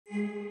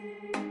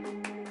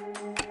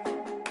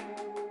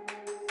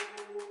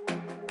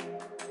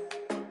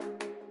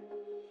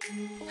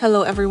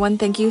Hello, everyone.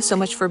 Thank you so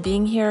much for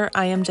being here.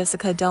 I am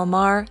Jessica Del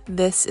Mar.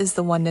 This is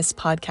the Oneness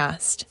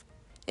Podcast.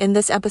 In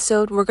this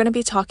episode, we're going to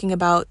be talking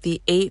about the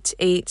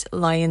 8-8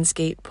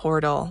 Lionsgate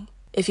Portal.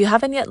 If you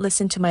haven't yet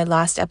listened to my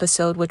last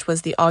episode, which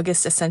was the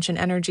August Ascension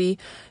energy,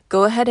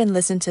 go ahead and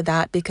listen to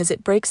that because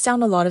it breaks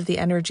down a lot of the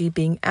energy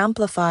being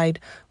amplified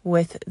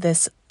with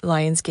this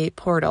Lionsgate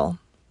Portal.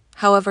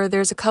 However,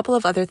 there's a couple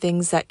of other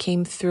things that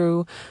came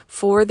through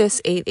for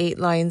this 8-8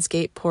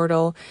 Lionsgate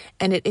Portal,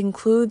 and it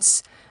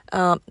includes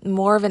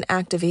more of an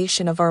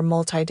activation of our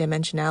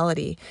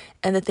multidimensionality.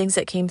 And the things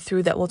that came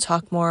through that we'll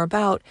talk more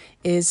about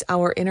is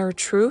our inner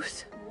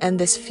truth and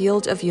this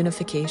field of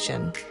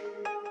unification.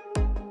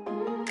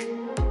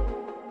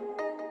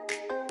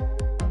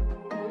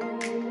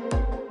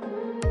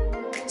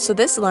 So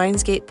this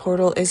Lionsgate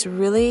Portal is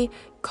really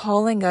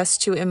calling us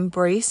to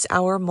embrace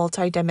our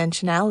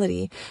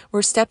multidimensionality.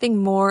 We're stepping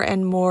more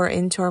and more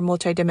into our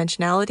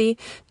multidimensionality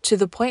to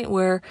the point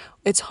where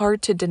it's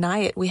hard to deny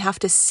it. We have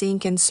to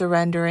sink and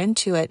surrender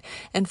into it.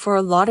 And for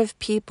a lot of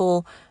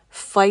people,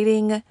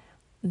 fighting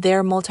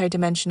their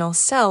multidimensional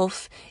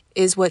self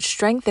is what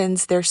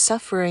strengthens their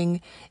suffering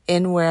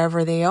in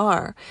wherever they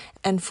are.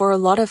 And for a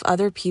lot of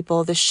other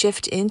people, the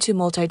shift into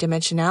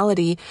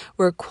multidimensionality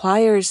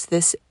requires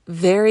this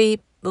very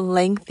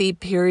lengthy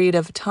period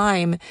of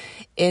time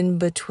in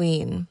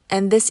between.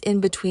 And this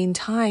in between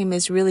time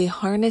is really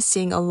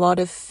harnessing a lot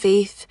of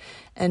faith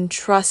and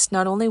trust,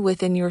 not only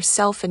within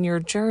yourself and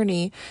your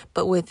journey,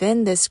 but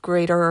within this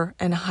greater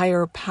and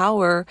higher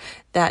power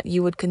that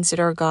you would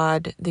consider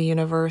God, the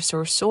universe,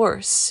 or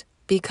source.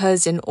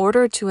 Because in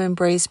order to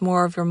embrace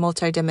more of your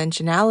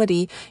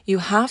multidimensionality, you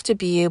have to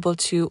be able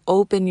to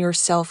open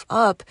yourself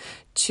up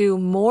to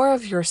more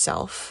of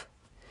yourself.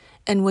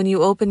 And when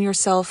you open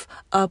yourself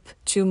up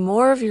to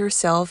more of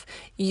yourself,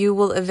 you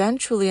will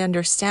eventually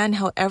understand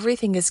how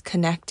everything is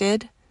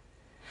connected,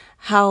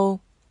 how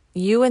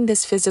you in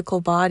this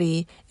physical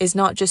body is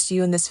not just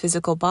you in this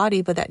physical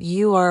body, but that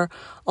you are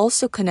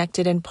also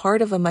connected and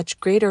part of a much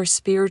greater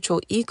spiritual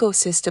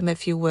ecosystem,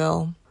 if you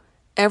will.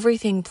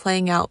 Everything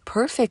playing out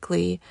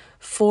perfectly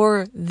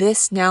for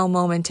this now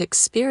moment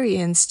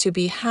experience to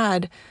be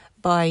had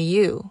by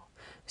you.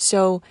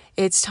 So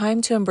it's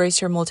time to embrace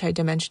your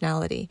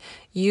multidimensionality.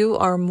 You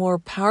are more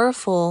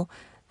powerful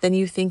than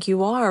you think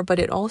you are, but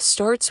it all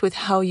starts with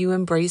how you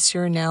embrace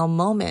your now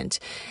moment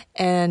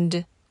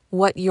and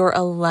what you're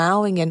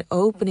allowing and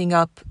opening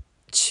up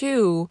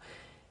to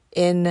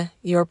in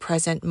your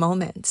present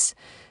moments.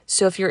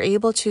 So if you're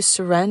able to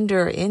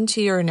surrender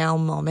into your now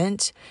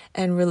moment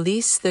and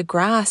release the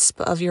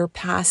grasp of your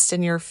past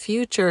and your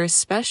future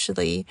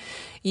especially,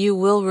 you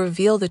will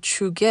reveal the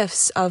true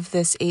gifts of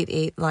this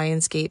 8-8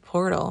 Lionsgate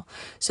Portal.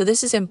 So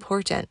this is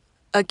important.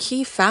 A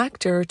key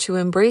factor to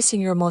embracing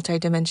your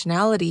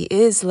multidimensionality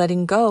is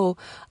letting go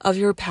of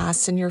your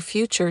past and your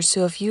future.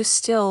 So if you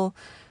still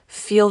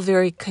feel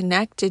very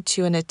connected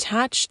to and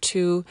attached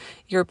to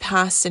your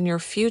past and your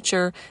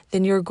future,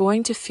 then you're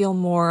going to feel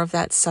more of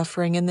that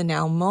suffering in the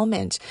now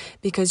moment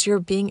because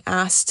you're being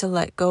asked to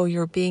let go.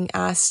 You're being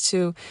asked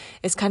to,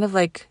 it's kind of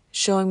like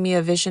showing me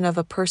a vision of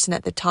a person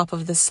at the top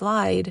of the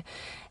slide.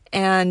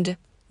 And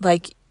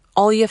like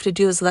all you have to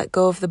do is let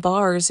go of the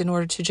bars in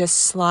order to just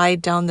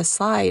slide down the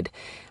slide.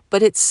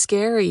 But it's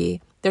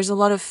scary. There's a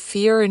lot of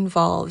fear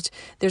involved.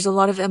 There's a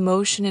lot of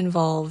emotion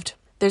involved.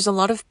 There's a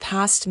lot of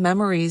past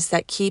memories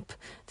that keep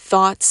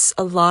thoughts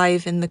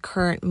alive in the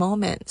current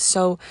moment.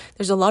 So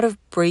there's a lot of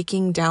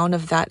breaking down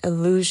of that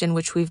illusion,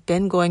 which we've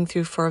been going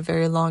through for a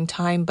very long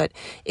time, but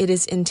it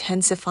is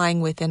intensifying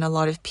within a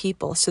lot of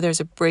people. So there's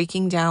a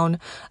breaking down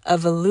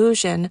of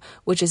illusion,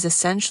 which is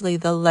essentially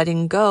the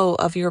letting go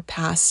of your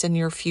past and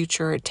your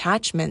future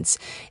attachments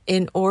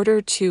in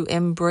order to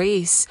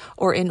embrace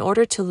or in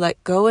order to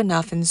let go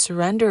enough and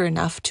surrender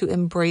enough to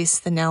embrace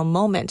the now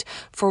moment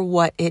for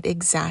what it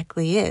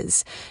exactly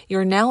is.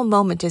 Your now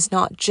moment is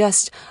not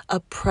just a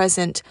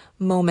present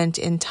moment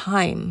in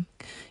time.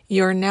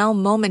 Your now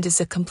moment is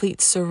a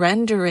complete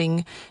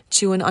surrendering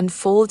to an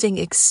unfolding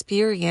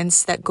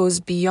experience that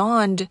goes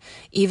beyond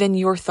even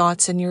your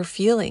thoughts and your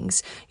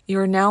feelings.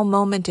 Your now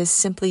moment is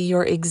simply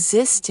your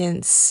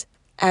existence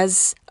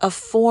as a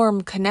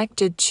form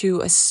connected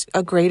to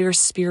a greater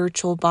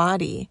spiritual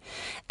body.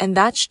 And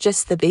that's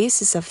just the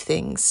basis of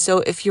things. So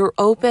if you're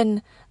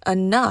open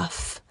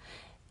enough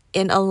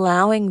in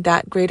allowing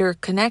that greater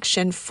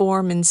connection,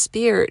 form, and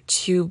spirit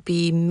to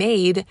be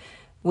made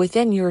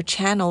within your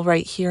channel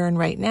right here and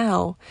right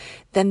now,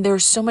 then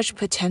there's so much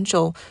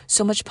potential,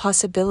 so much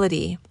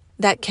possibility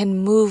that can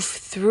move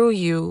through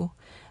you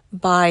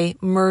by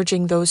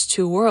merging those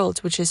two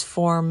worlds, which is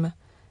form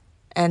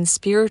and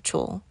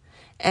spiritual.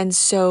 And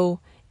so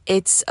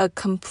it's a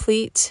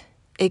complete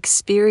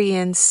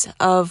experience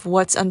of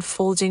what's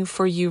unfolding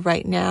for you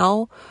right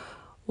now,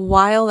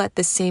 while at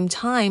the same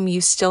time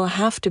you still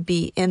have to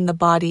be in the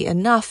body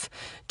enough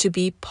to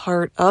be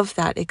part of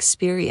that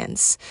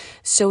experience.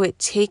 So it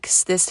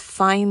takes this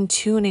fine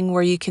tuning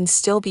where you can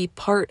still be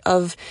part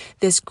of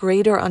this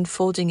greater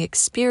unfolding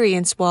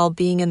experience while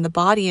being in the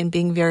body and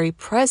being very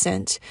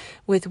present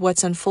with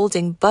what's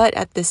unfolding, but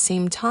at the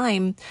same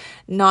time,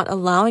 not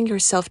allowing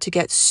yourself to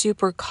get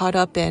super caught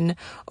up in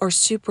or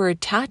super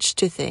attached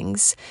to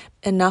things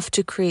enough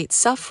to create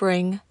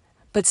suffering,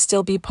 but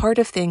still be part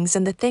of things.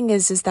 And the thing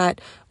is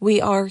that we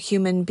are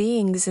human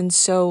beings. And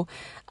so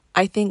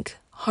I think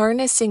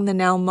harnessing the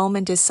now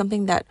moment is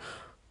something that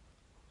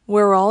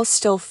we're all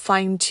still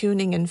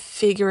fine-tuning and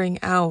figuring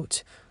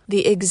out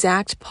the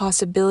exact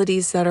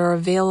possibilities that are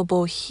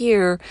available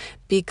here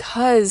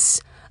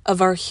because of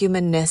our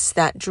humanness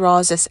that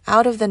draws us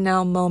out of the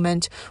now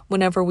moment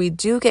whenever we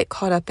do get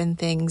caught up in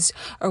things,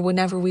 or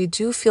whenever we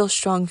do feel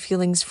strong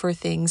feelings for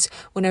things,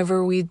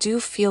 whenever we do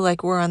feel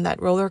like we're on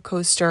that roller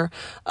coaster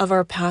of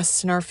our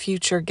past and our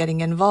future getting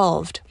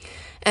involved.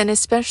 And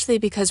especially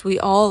because we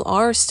all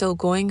are still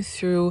going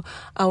through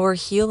our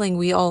healing.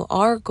 We all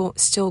are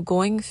still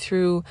going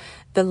through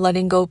the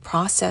letting go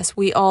process.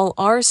 We all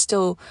are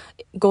still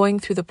going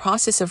through the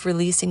process of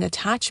releasing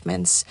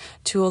attachments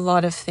to a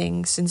lot of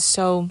things. And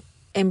so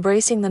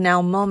embracing the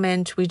now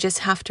moment, we just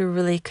have to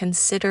really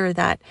consider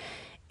that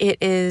it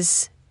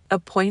is a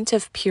point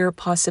of pure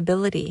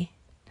possibility.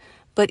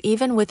 But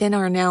even within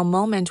our now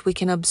moment, we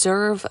can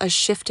observe a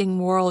shifting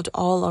world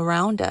all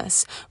around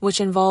us, which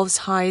involves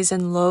highs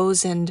and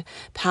lows and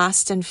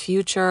past and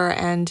future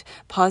and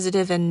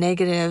positive and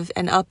negative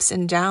and ups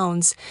and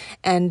downs.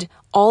 And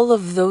all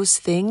of those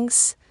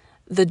things,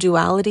 the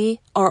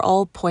duality, are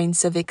all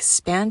points of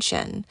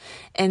expansion.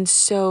 And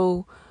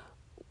so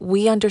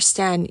we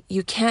understand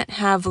you can't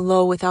have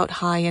low without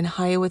high and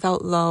high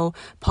without low,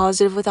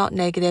 positive without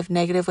negative,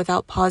 negative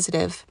without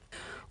positive.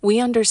 We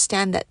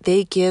understand that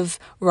they give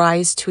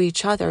rise to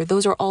each other.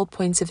 Those are all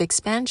points of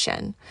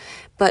expansion.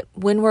 But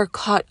when we're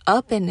caught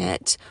up in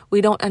it,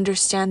 we don't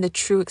understand the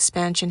true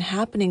expansion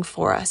happening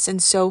for us.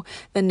 And so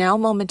the now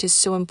moment is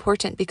so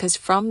important because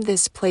from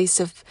this place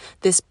of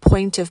this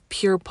point of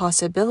pure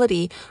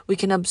possibility, we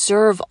can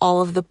observe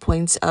all of the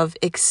points of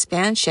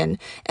expansion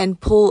and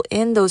pull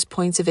in those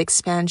points of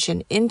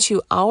expansion into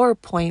our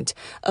point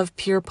of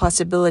pure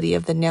possibility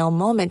of the now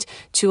moment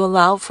to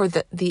allow for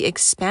the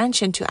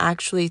expansion to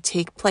actually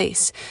take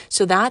place.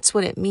 So that's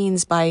what it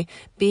means by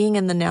being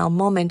in the now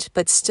moment,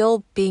 but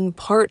still being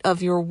part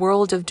of your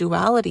world of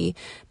duality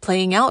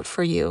playing out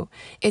for you.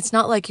 It's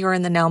not like you're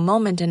in the now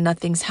moment and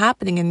nothing's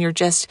happening and you're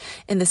just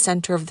in the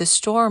center of the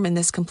storm in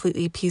this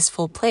completely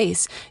peaceful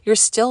place. You're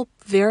still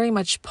very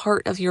much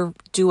part of your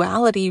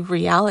duality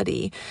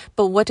reality.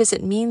 But what does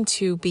it mean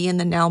to be in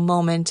the now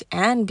moment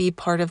and be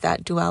part of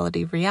that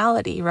duality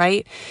reality,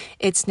 right?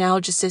 It's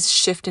now just this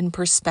shift in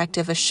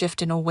perspective, a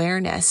shift in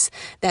awareness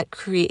that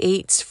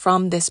creates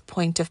from this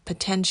point of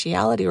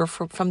potentiality or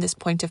from this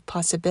point of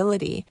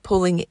possibility,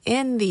 pulling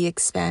in the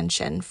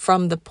expansion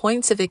from the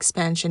points of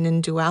expansion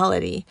in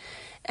duality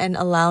and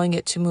allowing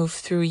it to move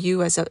through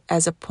you as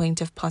a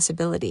point of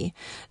possibility,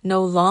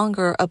 no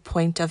longer a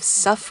point of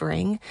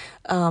suffering,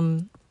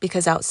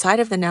 because outside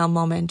of the now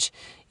moment,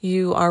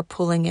 you are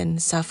pulling in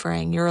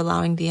suffering. You're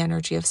allowing the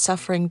energy of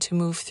suffering to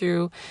move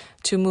through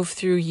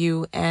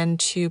you and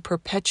to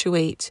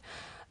perpetuate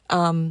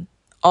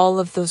all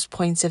of those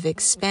points of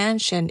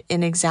expansion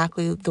in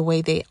exactly the way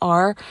they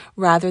are,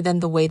 rather than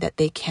the way that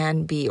they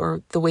can be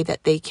or the way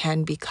that they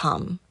can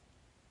become.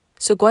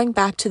 So going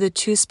back to the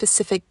two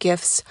specific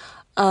gifts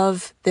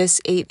of this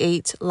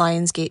 8/8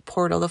 Lionsgate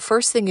portal. The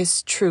first thing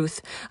is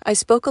truth. I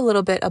spoke a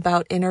little bit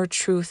about inner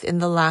truth in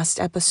the last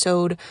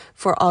episode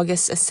for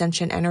August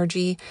Ascension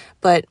energy,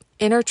 but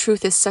inner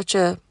truth is such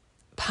a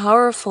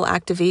powerful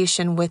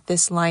activation with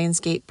this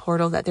Lionsgate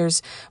portal that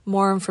there's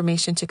more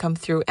information to come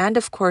through. And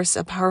of course,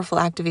 a powerful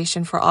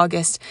activation for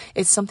August.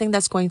 It's something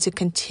that's going to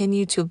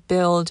continue to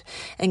build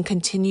and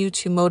continue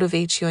to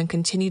motivate you and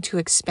continue to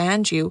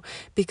expand you,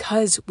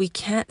 because we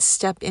can't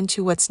step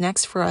into what's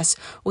next for us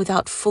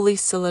without fully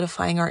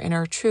solidifying our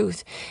inner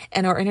truth.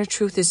 And our inner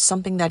truth is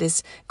something that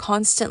is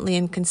constantly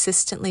and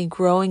consistently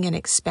growing and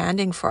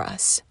expanding for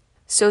us.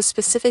 So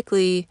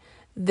specifically,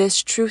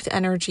 this truth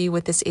energy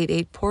with this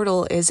 8/8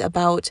 portal is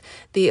about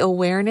the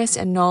awareness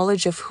and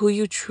knowledge of who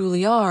you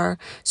truly are,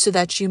 so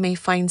that you may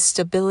find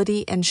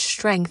stability and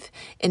strength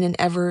in an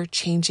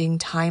ever-changing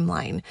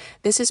timeline.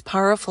 This is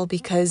powerful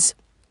because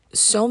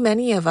so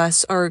many of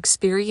us are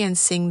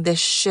experiencing this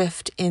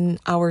shift in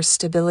our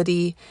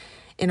stability,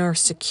 in our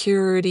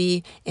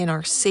security, in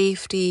our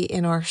safety,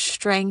 in our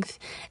strength.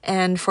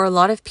 And for a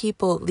lot of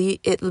people,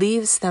 it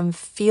leaves them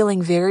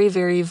feeling very,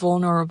 very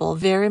vulnerable,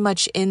 very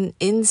much in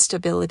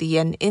instability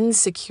and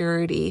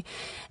insecurity.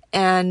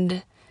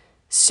 And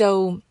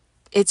so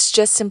it's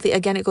just simply,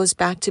 again, it goes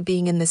back to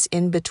being in this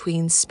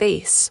in-between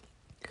space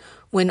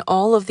when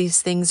all of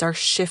these things are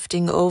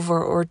shifting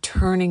over or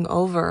turning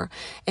over.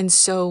 And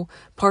so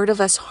part of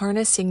us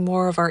harnessing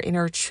more of our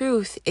inner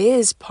truth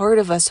is part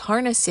of us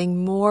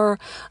harnessing more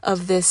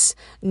of this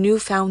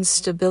newfound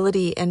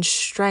stability and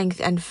strength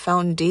and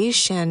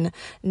foundation,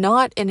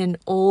 not in an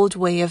old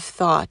way of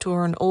thought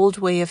or an old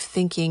way of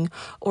thinking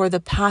or the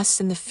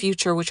past and the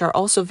future, which are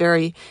also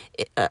very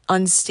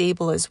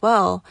unstable as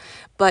well.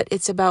 But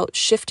it's about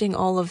shifting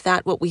all of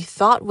that, what we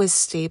thought was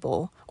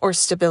stable or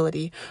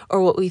stability,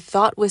 or what we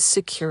thought was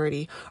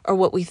security, or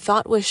what we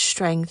thought was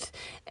strength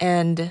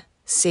and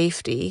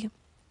safety,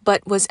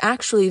 but was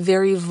actually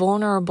very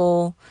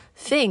vulnerable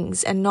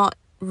things and not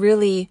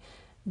really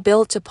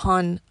built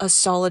upon a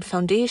solid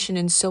foundation.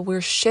 And so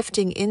we're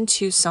shifting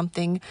into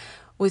something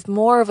with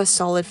more of a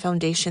solid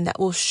foundation that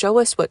will show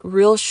us what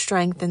real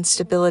strength and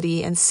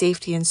stability and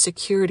safety and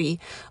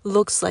security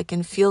looks like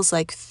and feels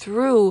like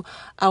through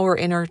our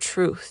inner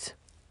truth.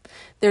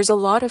 There's a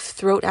lot of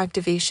throat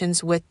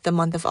activations with the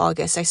month of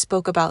August. I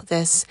spoke about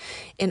this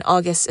in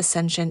August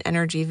Ascension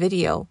Energy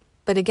video.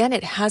 But again,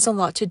 it has a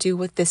lot to do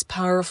with this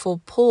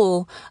powerful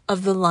pull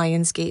of the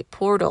Lionsgate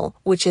Portal,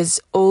 which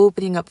is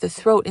opening up the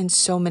throat in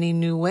so many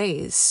new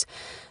ways.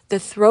 The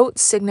throat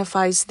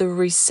signifies the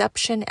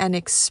reception and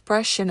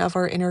expression of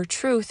our inner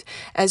truth,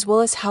 as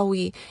well as how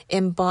we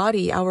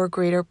embody our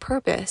greater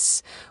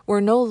purpose.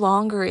 We're no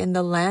longer in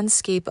the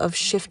landscape of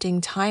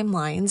shifting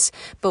timelines,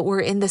 but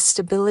we're in the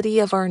stability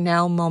of our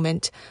now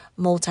moment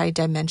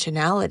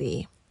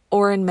multidimensionality.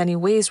 Or in many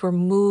ways, we're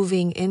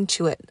moving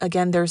into it.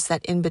 Again, there's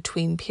that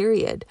in-between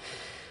period.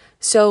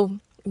 So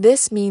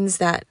this means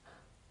that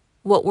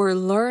what we're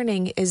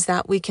learning is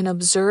that we can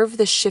observe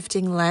the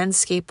shifting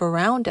landscape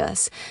around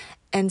us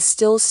and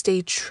still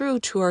stay true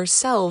to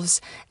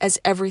ourselves as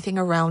everything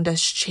around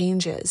us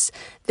changes.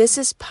 This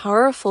is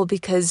powerful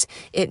because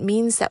it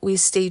means that we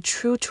stay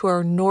true to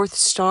our North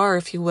Star,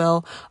 if you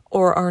will,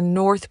 or our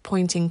north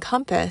pointing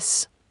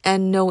compass,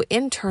 and know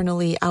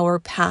internally our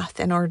path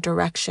and our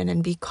direction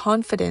and be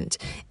confident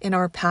in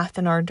our path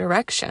and our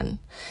direction,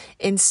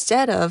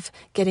 instead of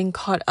getting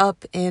caught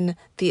up in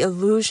the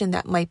illusion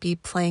that might be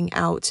playing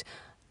out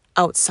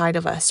outside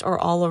of us or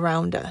all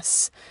around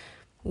us,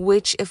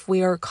 which, if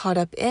we are caught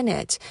up in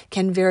it,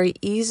 can very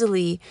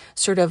easily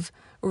sort of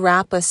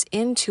wrap us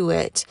into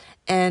it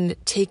and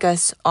take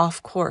us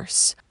off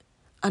course.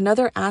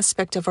 Another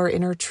aspect of our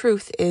inner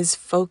truth is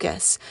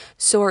focus.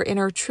 So our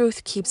inner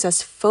truth keeps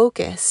us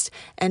focused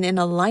and in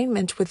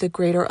alignment with the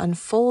greater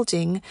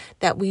unfolding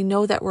that we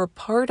know that we're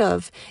part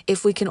of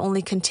if we can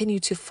only continue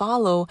to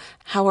follow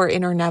how our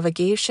inner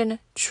navigation,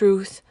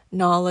 truth,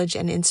 knowledge,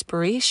 and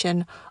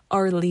inspiration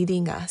are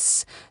leading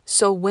us.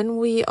 So when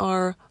we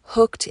are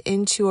hooked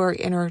into our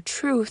inner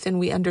truth and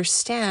we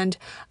understand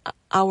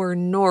our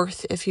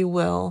north, if you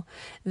will,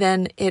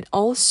 then it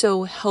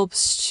also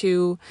helps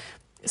to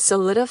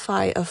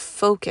solidify a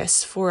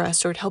focus for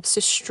us, or it helps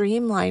to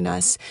streamline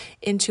us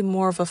into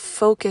more of a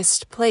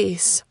focused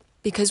place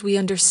because we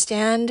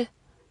understand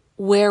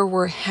where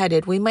we're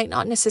headed. We might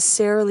not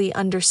necessarily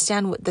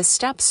understand what the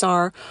steps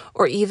are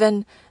or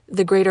even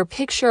the greater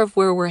picture of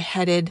where we're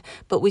headed,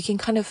 but we can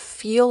kind of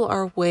feel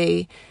our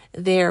way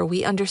there.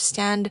 We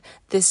understand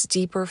this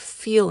deeper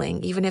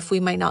feeling, even if we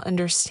might not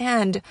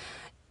understand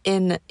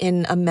in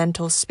a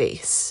mental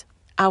space.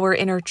 Our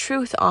inner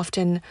truth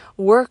often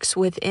works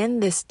within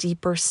this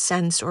deeper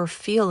sense or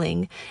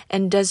feeling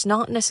and does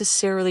not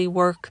necessarily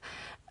work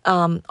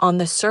on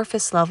the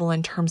surface level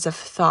in terms of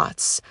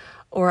thoughts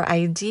or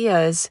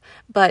ideas,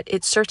 but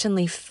it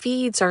certainly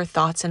feeds our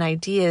thoughts and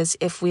ideas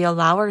if we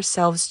allow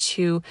ourselves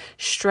to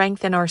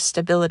strengthen our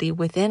stability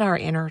within our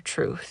inner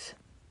truth.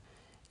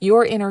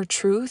 Your inner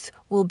truth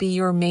will be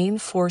your main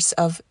force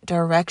of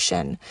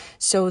direction.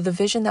 So the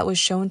vision that was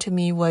shown to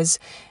me was,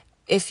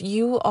 if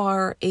you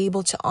are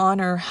able to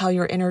honor how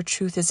your inner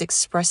truth is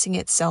expressing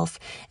itself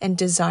and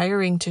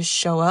desiring to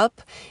show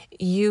up,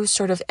 you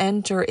sort of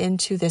enter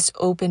into this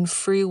open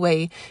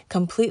freeway,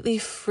 completely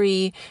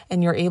free,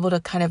 and you're able to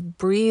kind of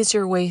breeze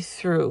your way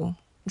through,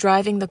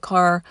 driving the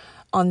car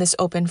on this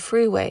open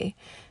freeway.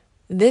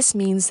 This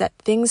means that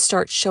things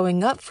start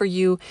showing up for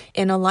you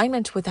in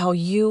alignment with how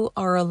you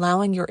are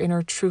allowing your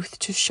inner truth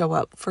to show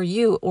up for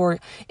you, or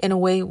in a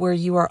way where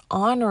you are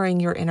honoring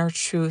your inner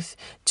truth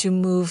to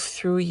move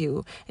through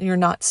you and you're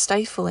not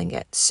stifling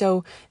it.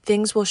 So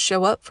things will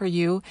show up for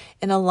you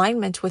in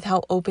alignment with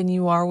how open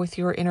you are with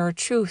your inner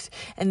truth.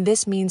 And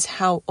this means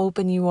how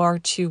open you are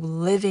to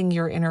living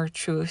your inner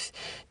truth,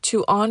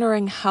 to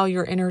honoring how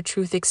your inner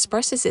truth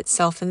expresses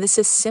itself. And this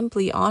is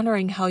simply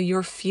honoring how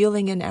you're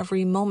feeling in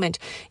every moment,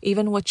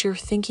 even what you're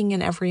thinking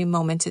in every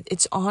moment.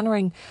 It's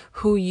honoring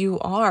who you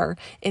are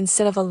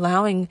instead of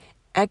allowing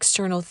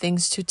external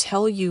things to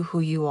tell you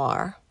who you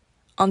are.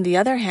 On the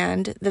other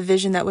hand, the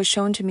vision that was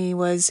shown to me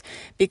was,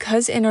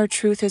 because inner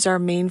truth is our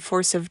main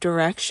force of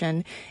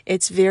direction,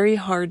 it's very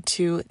hard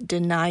to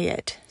deny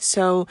it.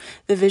 So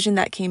the vision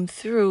that came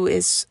through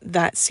is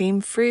that same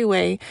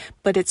freeway,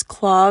 but it's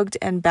clogged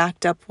and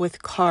backed up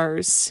with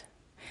cars.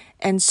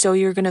 And so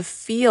you're going to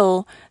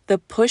feel the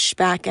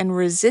pushback and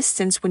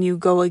resistance when you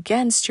go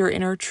against your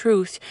inner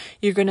truth.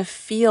 You're going to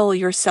feel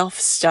yourself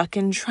stuck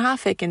in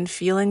traffic and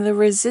feeling the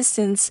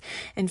resistance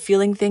and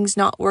feeling things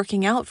not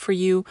working out for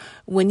you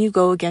when you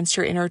go against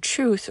your inner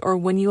truth, or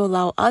when you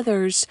allow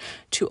others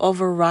to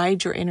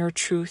override your inner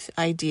truth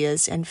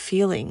ideas and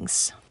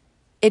feelings.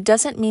 It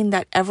doesn't mean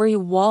that every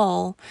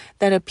wall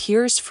that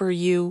appears for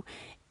you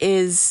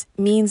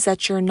means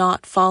that you're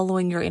not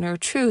following your inner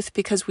truth,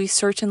 because we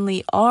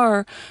certainly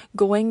are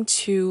going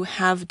to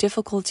have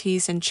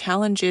difficulties and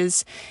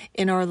challenges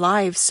in our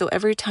lives. So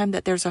every time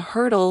that there's a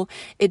hurdle,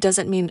 it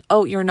doesn't mean,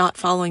 oh, you're not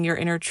following your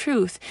inner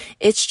truth.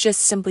 It's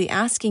just simply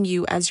asking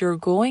you, as you're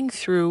going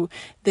through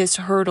this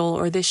hurdle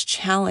or this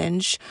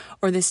challenge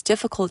or this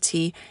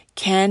difficulty,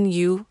 can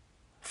you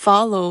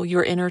follow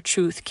your inner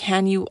truth?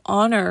 Can you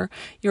honor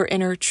your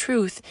inner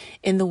truth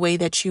in the way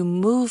that you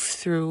move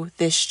through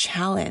this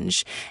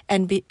challenge?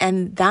 And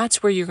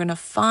that's where you're going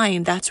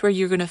to that's where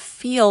you're going to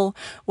feel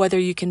whether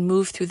you can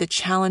move through the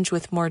challenge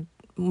with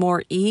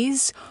more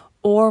ease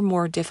or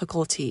more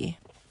difficulty.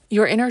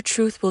 Your inner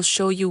truth will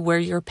show you where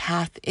your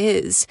path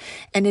is,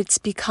 and it's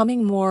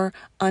becoming more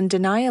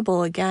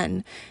undeniable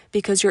again,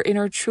 because your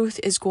inner truth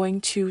is going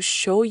to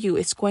show you,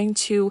 it's going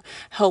to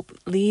help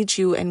lead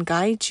you and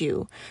guide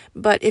you.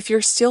 But if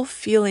you're still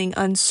feeling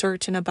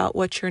uncertain about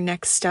what your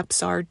next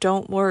steps are,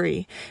 don't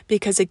worry,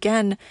 because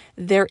again,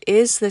 there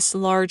is this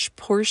large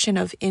portion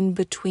of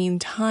in-between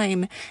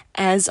time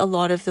as a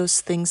lot of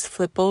those things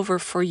flip over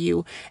for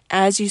you,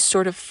 as you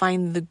sort of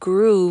find the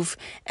groove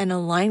and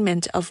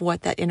alignment of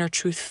what that inner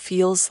truth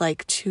feels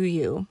like to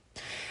you.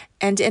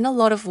 And in a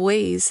lot of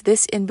ways,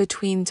 this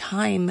in-between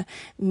time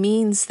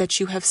means that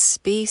you have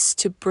space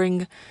to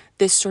bring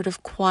this sort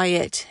of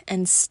quiet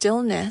and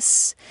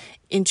stillness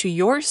into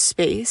your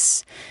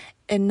space,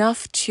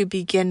 enough to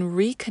begin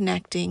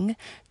reconnecting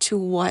to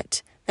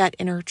what that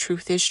inner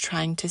truth is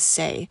trying to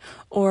say,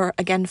 or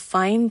again,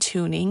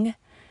 fine-tuning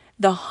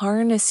the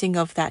harnessing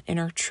of that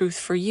inner truth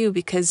for you,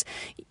 because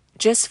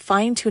just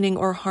fine-tuning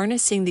or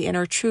harnessing the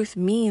inner truth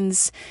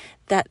means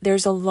that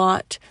there's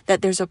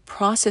a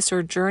process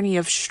or journey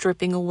of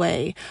stripping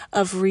away,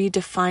 of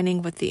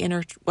redefining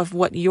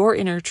what your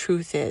inner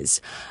truth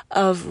is,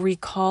 of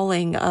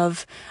recalling,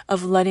 of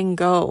letting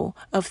go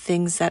of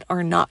things that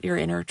are not your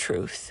inner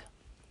truth.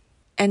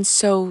 And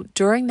so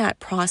during that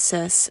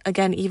process,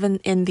 again, even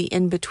in the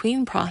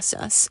in-between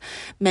process,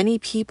 many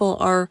people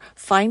are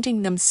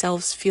finding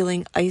themselves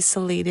feeling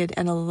isolated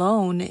and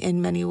alone in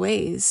many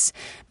ways.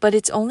 But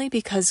it's only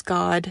because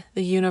God,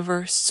 the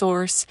universe,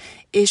 source,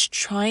 is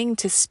trying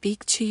to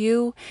speak to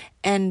you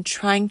and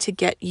trying to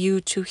get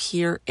you to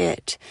hear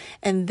it.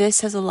 And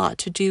this has a lot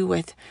to do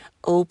with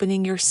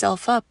opening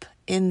yourself up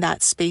in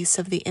that space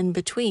of the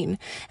in-between.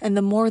 And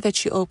the more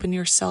that you open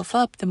yourself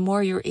up, the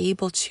more you're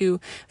able to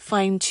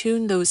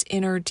fine-tune those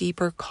inner,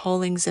 deeper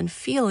callings and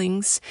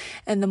feelings,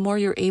 and the more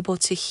you're able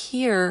to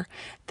hear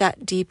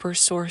that deeper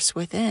source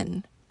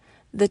within.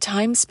 The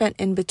time spent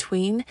in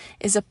between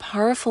is a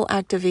powerful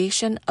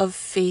activation of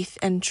faith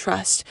and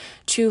trust,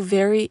 two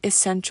very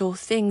essential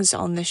things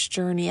on this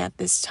journey at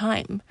this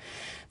time.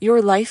 Your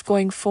life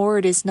going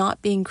forward is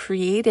not being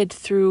created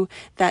through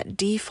that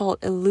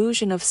default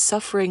illusion of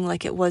suffering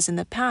like it was in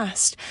the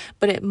past,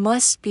 but it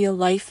must be a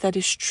life that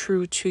is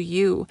true to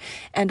you.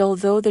 And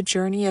although the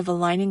journey of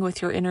aligning with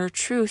your inner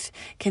truth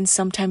can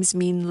sometimes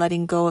mean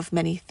letting go of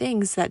many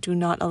things that do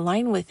not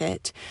align with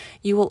it,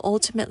 you will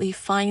ultimately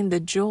find the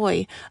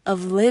joy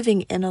of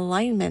living in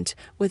alignment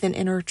with an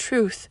inner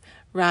truth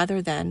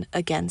rather than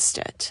against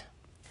it.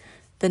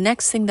 The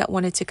next thing that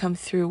wanted to come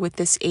through with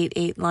this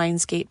 8/8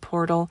 Lionsgate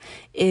Portal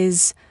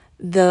is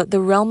the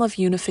realm of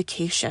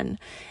unification.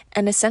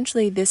 And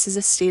essentially, this is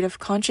a state of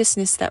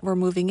consciousness that we're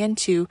moving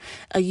into,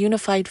 a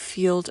unified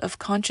field of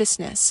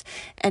consciousness.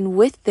 And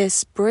with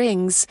this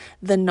brings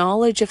the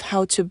knowledge of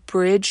how to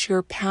bridge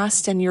your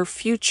past and your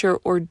future,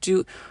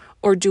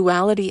 or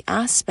duality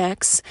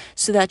aspects,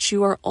 so that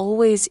you are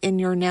always in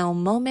your now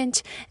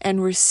moment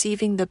and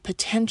receiving the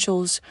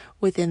potentials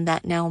within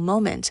that now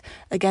moment.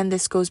 Again,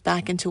 this goes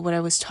back into what I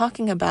was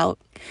talking about,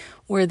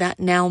 where that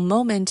now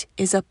moment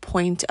is a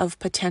point of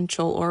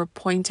potential or a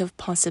point of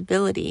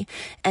possibility,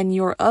 and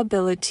your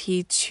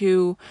ability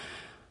to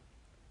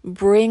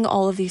bring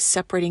all of these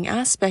separating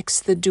aspects,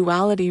 the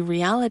duality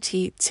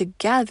reality,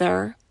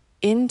 together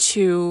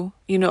into,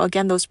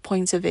 again, those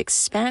points of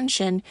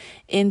expansion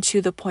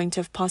into the point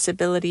of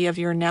possibility of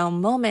your now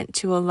moment,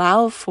 to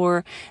allow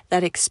for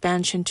that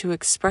expansion to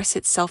express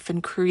itself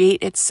and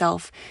create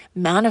itself,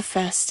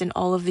 manifest in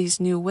all of these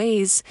new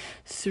ways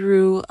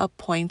through a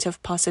point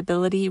of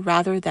possibility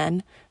rather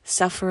than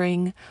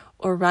suffering,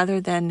 or rather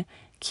than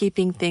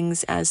keeping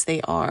things as they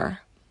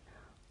are.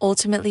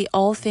 Ultimately,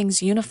 all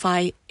things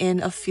unify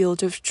in a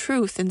field of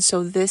truth. And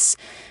so this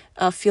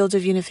field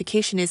of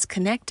unification is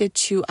connected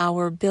to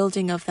our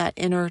building of that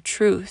inner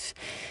truth.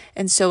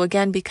 And so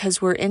again,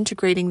 because we're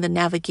integrating the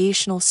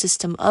navigational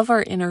system of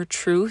our inner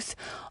truth,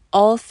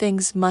 all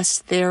things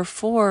must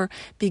therefore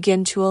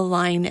begin to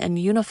align and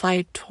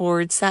unify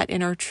towards that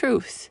inner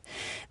truth.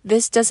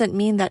 This doesn't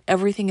mean that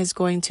everything is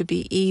going to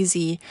be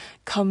easy,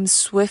 come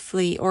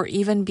swiftly, or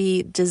even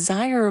be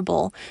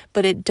desirable,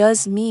 but it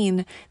does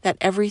mean that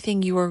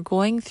everything you are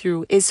going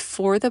through is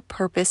for the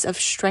purpose of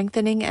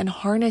strengthening and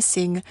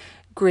harnessing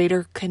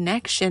greater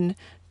connection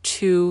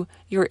to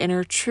your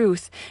inner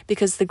truth,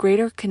 because the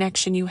greater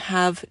connection you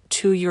have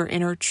to your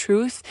inner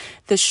truth,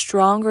 the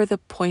stronger the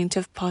point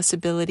of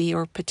possibility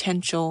or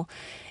potential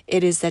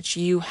it is that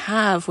you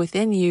have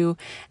within you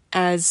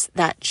as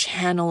that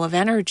channel of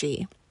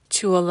energy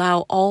to allow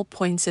all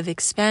points of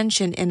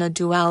expansion in a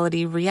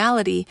duality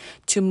reality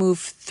to move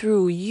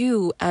through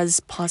you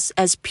as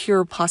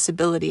pure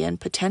possibility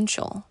and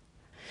potential.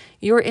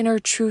 Your inner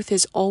truth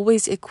is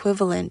always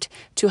equivalent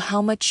to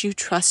how much you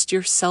trust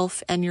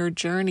yourself and your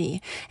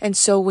journey. And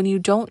so when you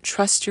don't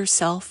trust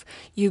yourself,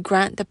 you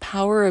grant the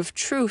power of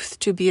truth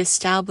to be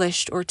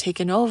established or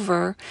taken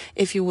over,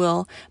 if you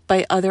will,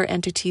 by other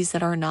entities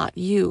that are not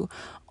you.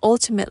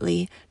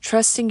 Ultimately,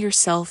 trusting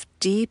yourself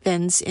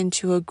deepens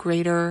into a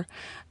greater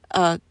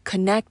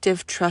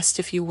connective trust,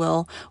 if you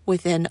will,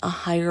 within a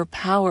higher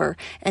power.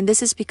 And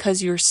this is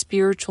because your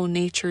spiritual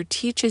nature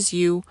teaches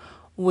you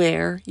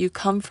where you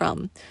come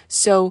from.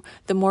 So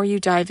the more you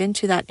dive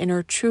into that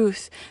inner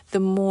truth, the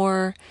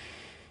more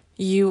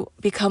you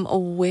become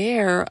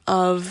aware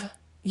of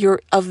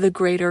the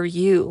greater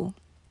you.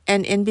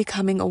 And in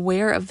becoming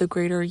aware of the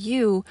greater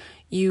you,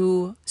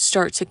 you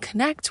start to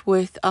connect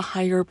with a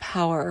higher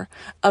power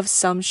of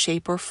some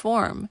shape or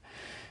form.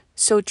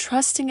 So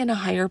trusting in a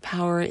higher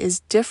power is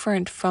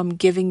different from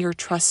giving your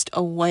trust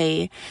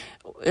away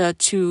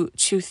to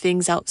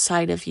things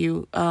outside of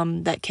you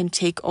that can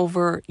take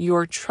over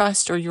your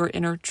trust or your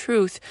inner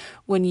truth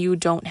when you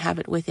don't have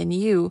it within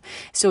you.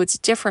 So it's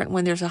different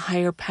when there's a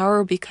higher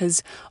power,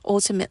 because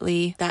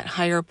ultimately that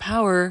higher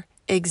power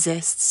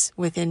exists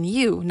within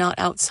you, not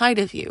outside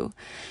of you.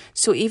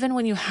 So even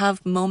when you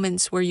have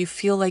moments where you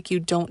feel like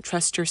you don't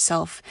trust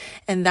yourself,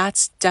 and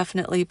that's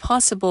definitely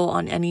possible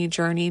on any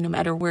journey, no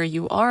matter where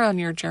you are on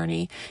your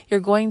journey, you're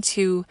going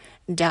to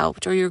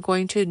doubt or you're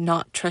going to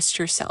not trust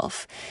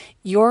yourself.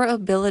 Your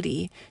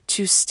ability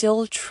to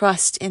still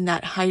trust in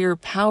that higher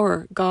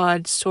power,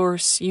 God,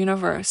 source,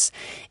 universe,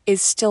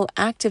 is still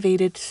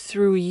activated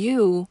through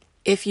you.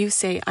 If you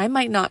say, I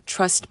might not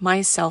trust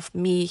myself,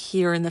 me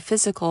here in the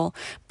physical,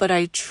 but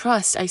I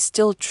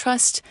still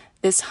trust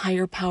this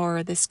higher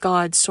power, this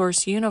God,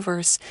 source,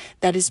 universe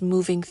that is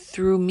moving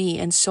through me.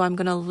 And so I'm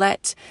going to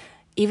let,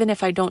 even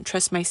if I don't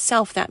trust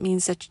myself, that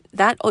means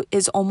that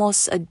is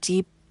almost a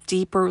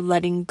deeper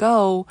letting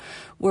go,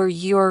 where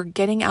you're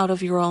getting out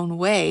of your own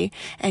way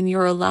and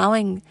you're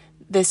allowing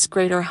this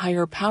greater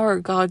higher power,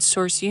 God,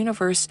 source,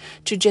 universe,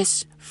 to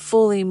just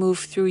fully move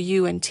through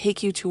you and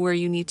take you to where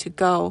you need to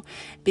go,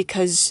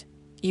 because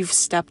you've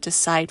stepped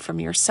aside from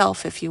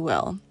yourself, if you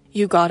will.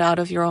 You got out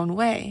of your own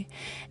way.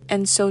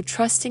 And so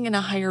trusting in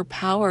a higher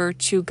power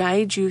to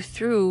guide you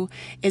through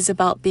is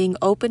about being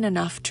open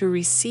enough to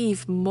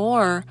receive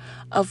more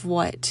of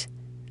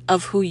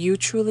who you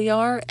truly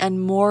are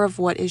and more of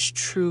what is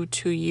true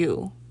to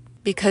you.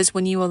 Because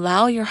when you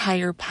allow your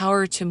higher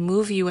power to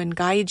move you and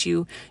guide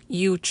you,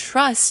 you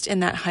trust in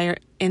that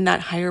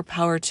higher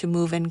power to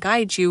move and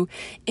guide you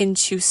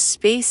into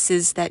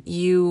spaces that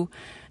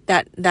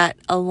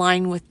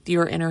align with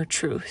your inner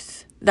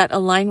truth, that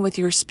align with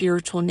your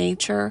spiritual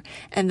nature,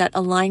 and that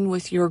align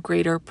with your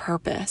greater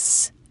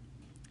purpose.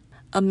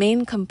 A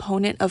main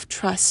component of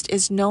trust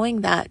is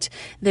knowing that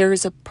there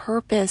is a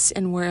purpose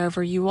in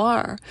wherever you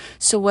are.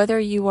 So whether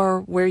you are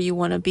where you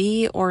want to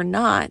be or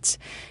not,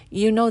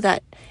 you know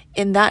that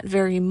in that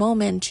very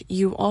moment,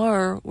 you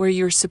are where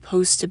you're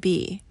supposed to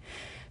be.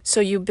 So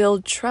you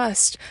build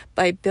trust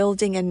by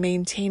building and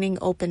maintaining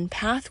open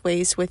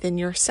pathways within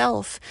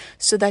yourself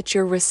so that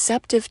you're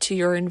receptive to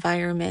your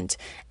environment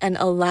and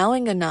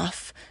allowing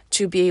enough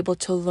to be able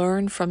to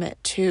learn from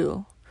it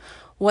too.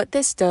 What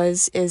this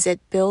does is it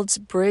builds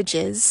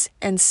bridges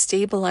and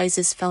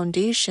stabilizes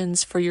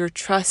foundations for your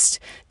trust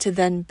to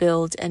then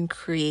build and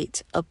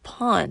create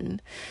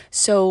upon.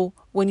 So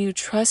when you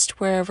trust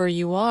wherever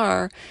you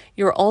are,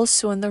 you're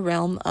also in the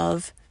realm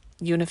of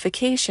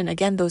unification.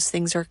 Again, those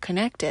things are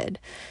connected.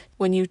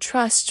 When you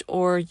trust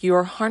or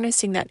you're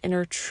harnessing that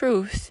inner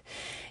truth,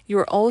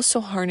 you're also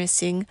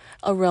harnessing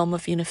a realm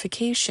of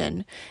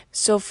unification.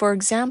 So for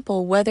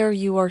example, whether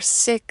you are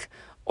sick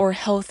or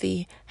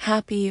healthy,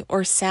 happy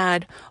or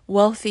sad,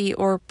 wealthy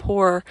or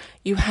poor,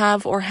 you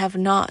have or have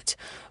not,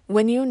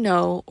 when you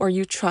know or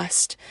you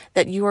trust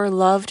that you are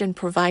loved and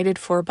provided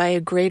for by a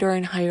greater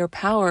and higher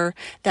power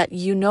that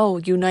you know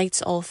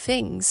unites all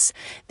things,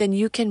 then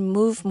you can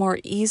move more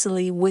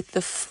easily with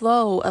the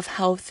flow of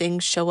how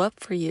things show up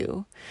for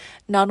you.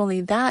 Not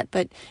only that,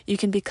 but you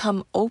can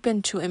become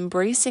open to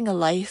embracing a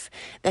life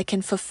that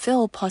can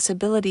fulfill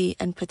possibility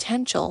and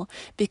potential,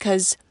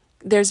 because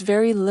there's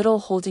very little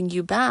holding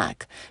you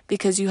back,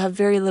 because you have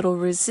very little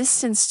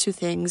resistance to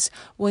things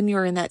when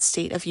you're in that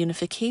state of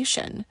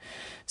unification.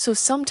 So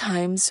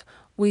sometimes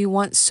we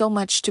want so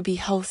much to be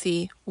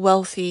healthy,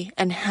 wealthy,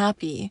 and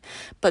happy.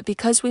 But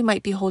because we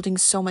might be holding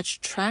so much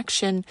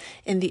traction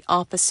in the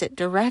opposite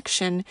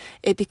direction,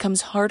 it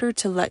becomes harder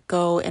to let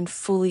go and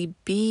fully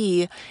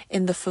be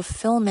in the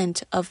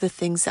fulfillment of the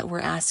things that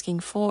we're asking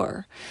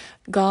for.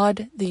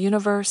 God, the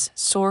universe,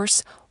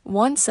 source,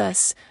 wants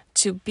us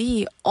to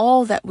be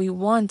all that we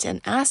want and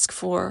ask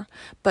for.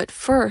 But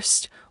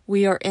first,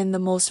 we are in the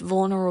most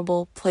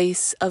vulnerable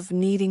place of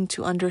needing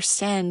to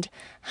understand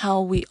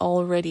how we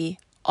already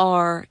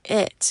are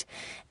it.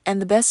 And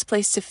the best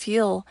place to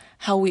feel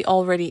how we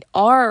already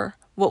are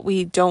what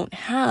we don't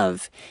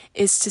have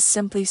is to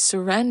simply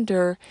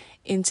surrender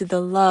into the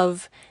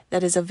love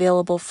that is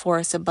available for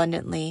us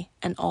abundantly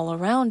and all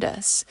around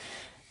us.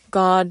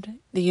 God,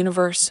 the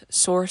universe,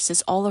 source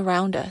is all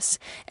around us.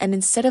 And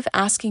instead of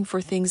asking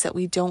for things that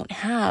we don't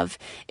have,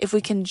 if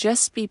we can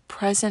just be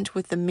present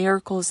with the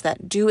miracles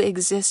that do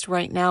exist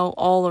right now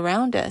all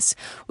around us,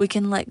 we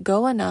can let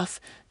go enough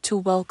to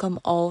welcome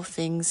all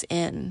things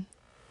in.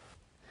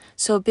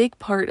 So a big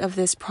part of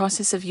this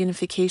process of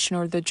unification,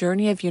 or the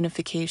journey of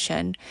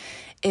unification,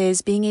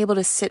 is being able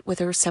to sit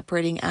with our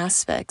separating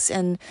aspects.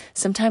 And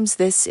sometimes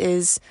this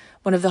is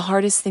one of the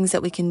hardest things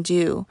that we can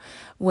do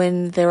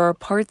when there are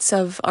parts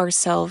of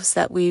ourselves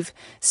that we've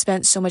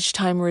spent so much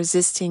time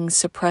resisting,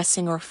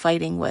 suppressing, or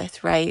fighting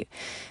with, right?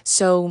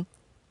 So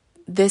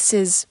this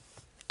is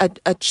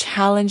a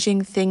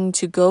challenging thing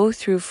to go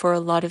through for a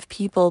lot of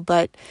people,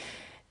 but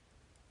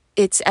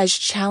it's as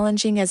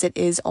challenging as it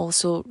is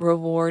also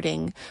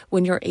rewarding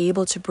when you're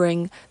able to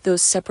bring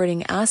those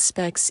separating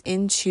aspects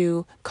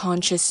into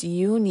conscious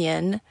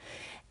union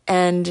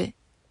and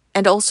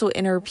also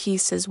inner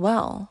peace as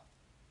well.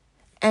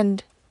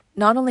 And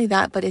not only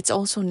that, but it's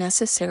also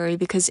necessary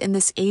because in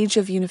this age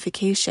of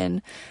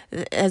unification,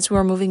 as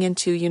we're moving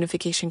into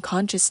unification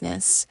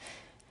consciousness,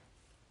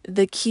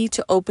 the key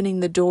to opening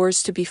the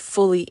doors to be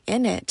fully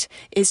in it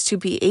is to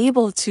be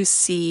able to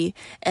see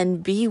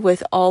and be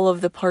with all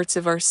of the parts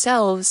of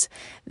ourselves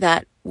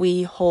that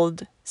we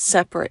hold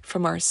separate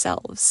from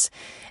ourselves.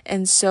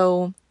 And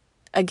so,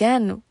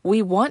 again,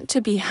 we want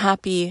to be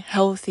happy,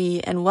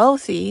 healthy, and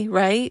wealthy,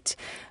 right?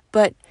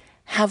 But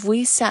have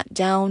we sat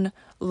down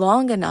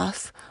long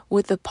enough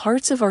with the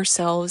parts of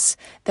ourselves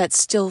that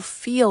still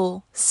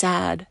feel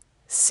sad,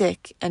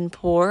 sick, and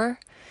poor?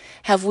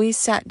 Have we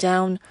sat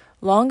down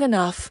long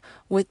enough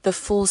with the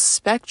full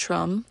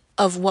spectrum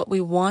of what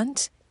we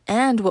want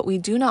and what we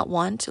do not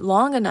want,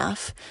 long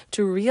enough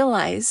to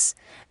realize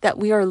that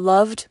we are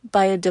loved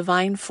by a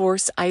divine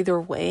force either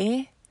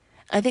way?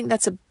 I think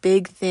that's a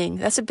big thing.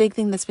 That's a big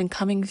thing that's been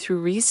coming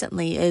through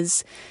recently,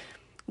 is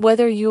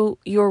whether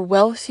you're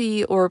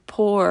wealthy or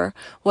poor,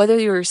 whether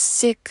you're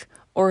sick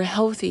or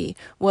healthy,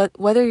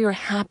 whether you're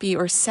happy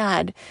or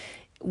sad,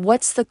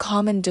 what's the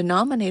common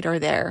denominator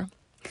there?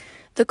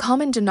 The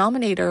common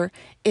denominator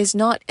is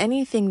not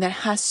anything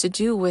that has to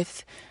do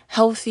with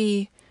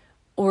healthy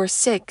or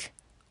sick,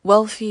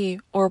 wealthy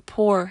or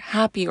poor,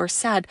 happy or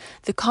sad.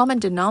 The common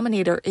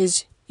denominator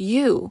is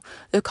you.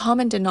 The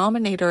common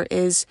denominator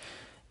is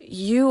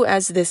you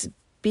as this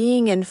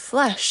being in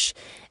flesh.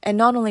 And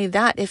not only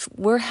that, if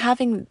we're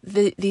having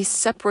these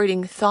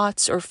separating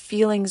thoughts or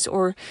feelings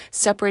or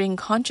separating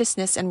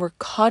consciousness and we're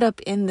caught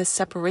up in the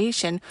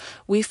separation,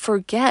 we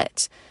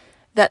forget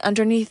that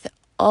underneath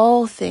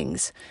all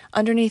things,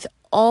 underneath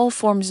all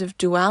forms of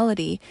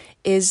duality,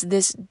 is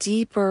this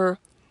deeper,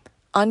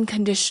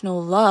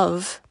 unconditional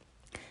love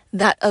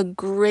that a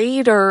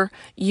greater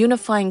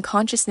unifying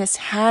consciousness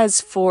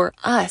has for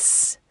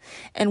us.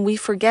 And we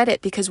forget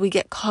it because we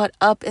get caught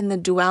up in the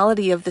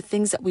duality of the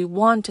things that we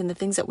want and the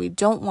things that we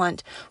don't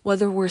want,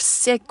 whether we're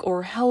sick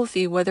or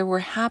healthy, whether we're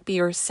happy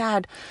or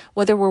sad,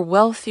 whether we're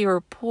wealthy or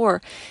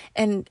poor.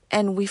 And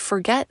we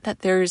forget that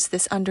there's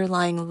this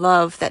underlying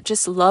love that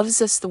just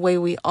loves us the way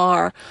we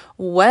are,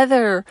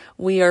 whether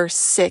we are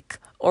sick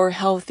or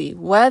healthy,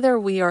 whether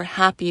we are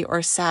happy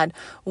or sad,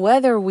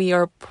 whether we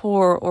are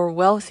poor or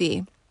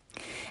wealthy.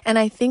 And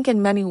I think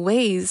in many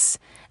ways,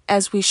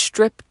 as we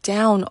strip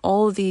down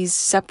all these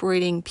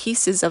separating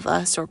pieces of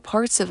us or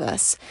parts of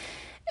us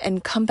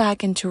and come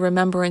back into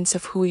remembrance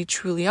of who we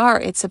truly are,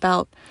 it's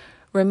about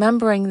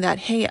remembering that,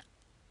 hey,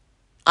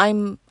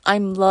 I'm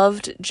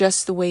loved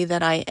just the way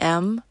that I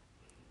am.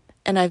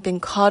 And I've been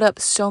caught up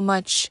so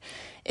much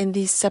in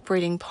these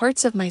separating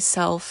parts of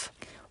myself.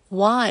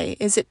 Why?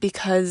 Is it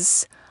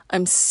because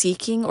I'm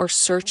seeking or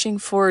searching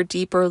for a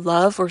deeper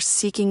love or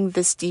seeking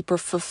this deeper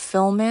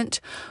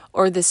fulfillment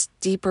or this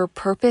deeper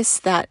purpose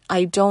that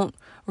I don't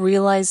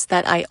realize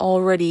that I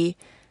already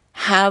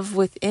have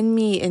within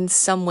me in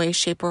some way,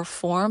 shape, or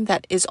form,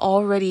 that is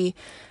already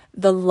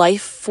the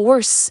life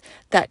force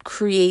that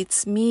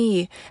creates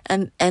me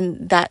and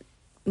that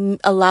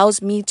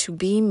allows me to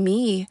be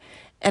me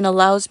and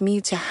allows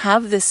me to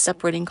have this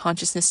separating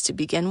consciousness to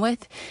begin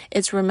with?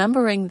 It's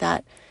remembering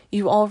that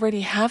you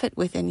already have it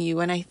within you.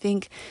 And I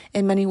think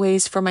in many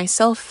ways, for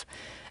myself,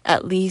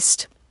 at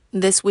least,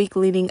 this week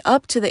leading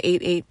up to the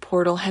 8/8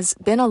 portal has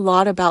been a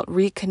lot about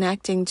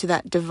reconnecting to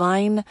that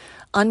divine,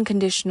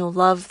 unconditional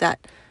love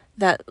that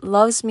that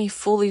loves me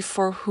fully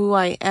for who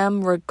I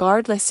am,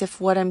 regardless if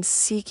what I'm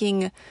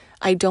seeking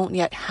I don't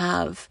yet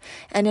have.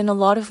 And in a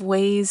lot of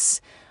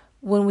ways,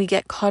 when we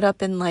get caught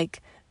up in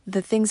like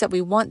the things that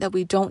we want that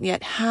we don't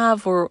yet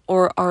have, or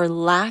our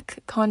lack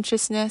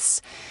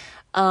consciousness,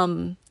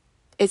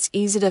 it's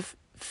easy to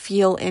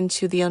feel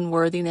into the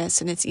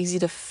unworthiness, and it's easy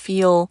to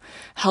feel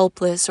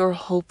helpless or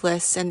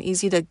hopeless, and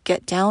easy to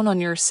get down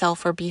on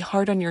yourself or be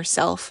hard on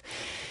yourself.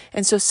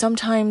 And so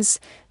sometimes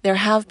there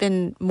have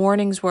been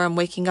mornings where I'm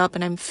waking up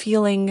and I'm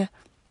feeling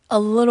a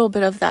little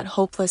bit of that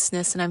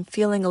hopelessness, and I'm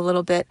feeling a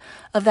little bit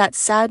of that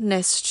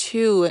sadness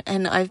too.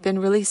 And I've been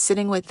really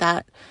sitting with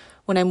that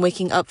when I'm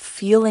waking up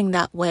feeling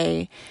that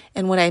way.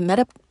 And when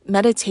I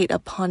meditate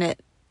upon it,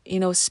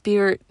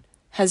 Spirit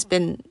has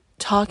been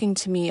talking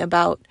to me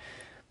about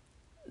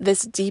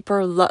this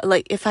deeper love.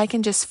 Like if I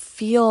can just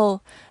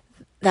feel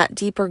that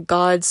deeper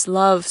God's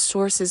love,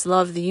 Source's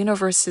love, the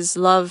universe's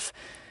love,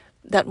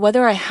 that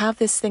whether I have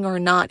this thing or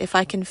not, if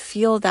I can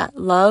feel that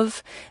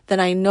love, then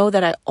I know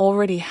that I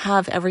already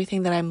have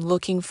everything that I'm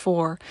looking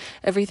for,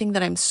 everything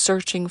that I'm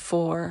searching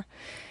for.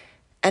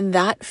 And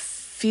that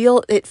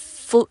it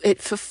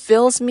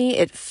fulfills me.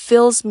 It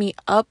fills me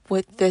up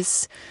with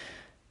this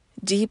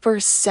deeper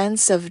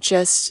sense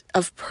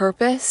of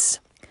purpose,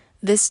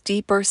 this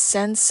deeper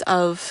sense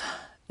of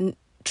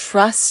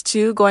trust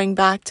too, going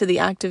back to the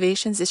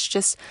activations. It's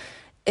just,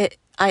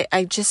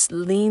 I just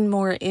lean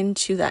more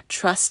into that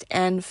trust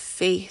and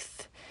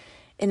faith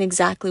in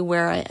exactly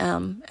where I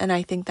am. And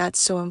I think that's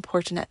so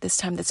important at this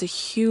time. That's a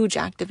huge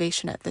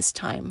activation at this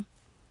time.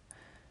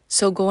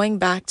 So going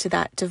back to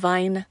that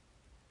divine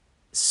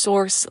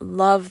source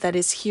love that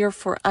is here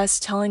for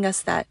us, telling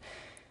us that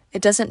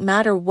it doesn't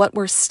matter what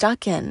we're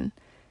stuck in.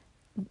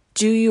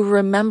 Do you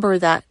remember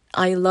that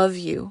I love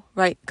you,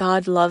 right?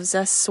 God loves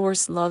us.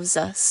 Source loves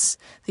us.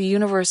 The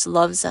universe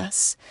loves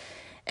us.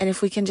 And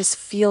if we can just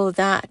feel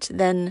that,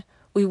 then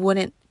we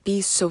wouldn't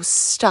be so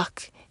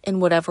stuck in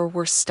whatever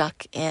we're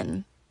stuck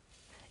in.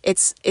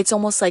 It's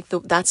almost like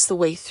that's the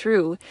way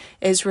through,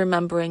 is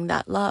remembering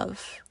that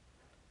love.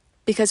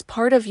 Because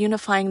part of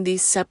unifying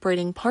these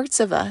separating parts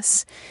of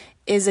us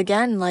is,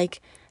 again,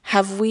 like,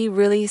 have we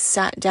really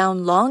sat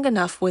down long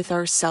enough with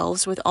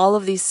ourselves, with all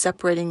of these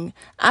separating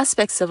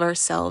aspects of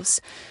ourselves,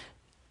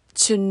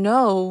 to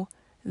know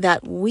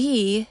that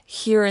we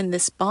here in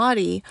this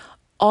body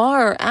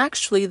are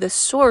actually the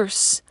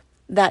source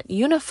that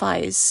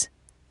unifies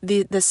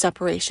the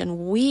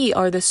separation. We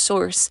are the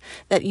source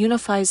that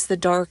unifies the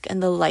dark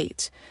and the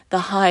light, the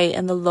high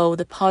and the low,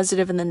 the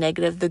positive and the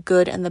negative, the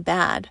good and the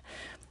bad.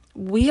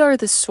 We are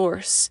the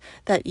source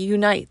that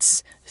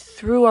unites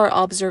through our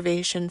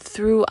observation,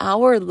 through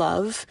our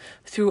love,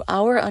 through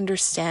our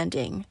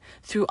understanding,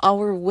 through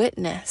our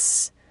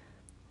witness.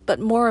 But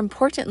more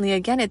importantly,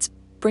 again, it's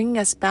bringing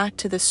us back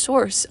to the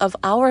source of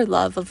our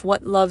love, of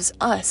what loves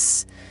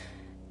us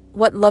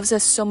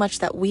so much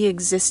that we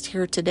exist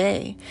here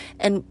today.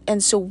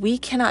 And so we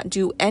cannot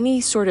do any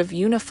sort of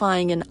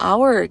unifying in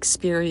our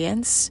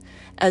experience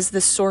as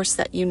the source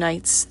that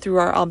unites through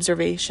our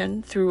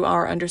observation, through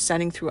our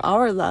understanding, through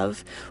our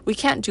love. We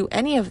can't do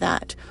any of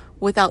that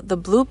without the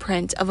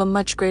blueprint of a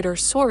much greater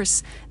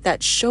source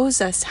that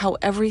shows us how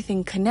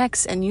everything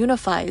connects and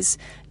unifies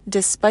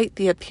despite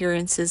the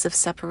appearances of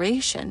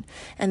separation.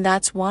 And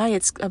that's why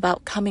it's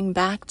about coming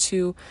back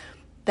to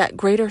that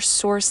greater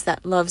source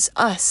that loves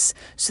us,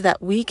 so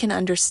that we can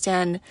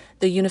understand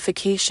the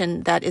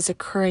unification that is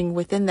occurring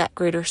within that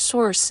greater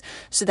source,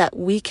 so that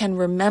we can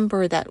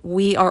remember that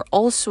we are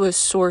also a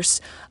source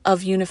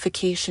of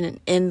unification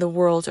in the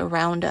world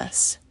around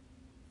us.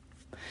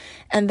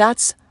 And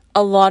that's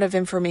a lot of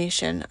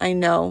information, I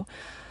know,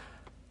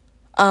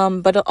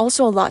 but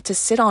also a lot to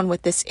sit on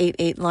with this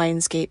 8/8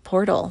 Lionsgate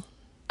Portal.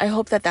 I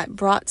hope that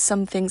brought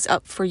some things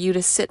up for you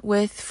to sit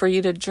with, for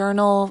you to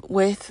journal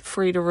with,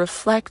 for you to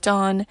reflect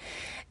on,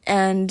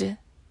 and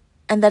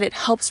that it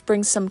helps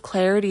bring some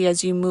clarity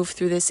as you move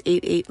through this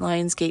 8/8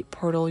 Lionsgate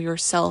Portal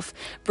yourself,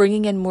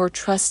 bringing in more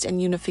trust and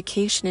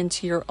unification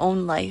into your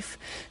own life,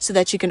 so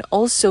that you can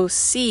also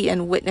see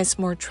and witness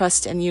more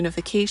trust and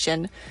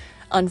unification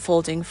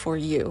unfolding for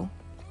you.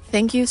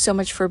 Thank you so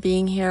much for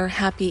being here.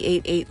 Happy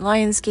 8/8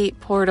 Lionsgate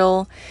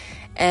Portal.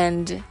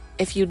 And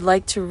if you'd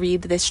like to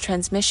read this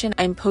transmission,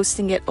 I'm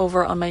posting it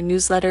over on my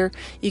newsletter.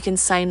 You can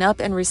sign up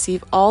and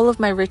receive all of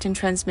my written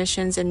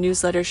transmissions and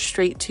newsletters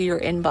straight to your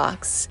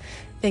inbox.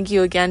 Thank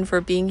you again for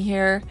being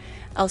here.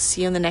 I'll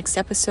see you in the next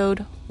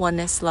episode.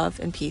 Oneness, love,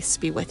 and peace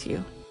be with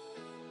you.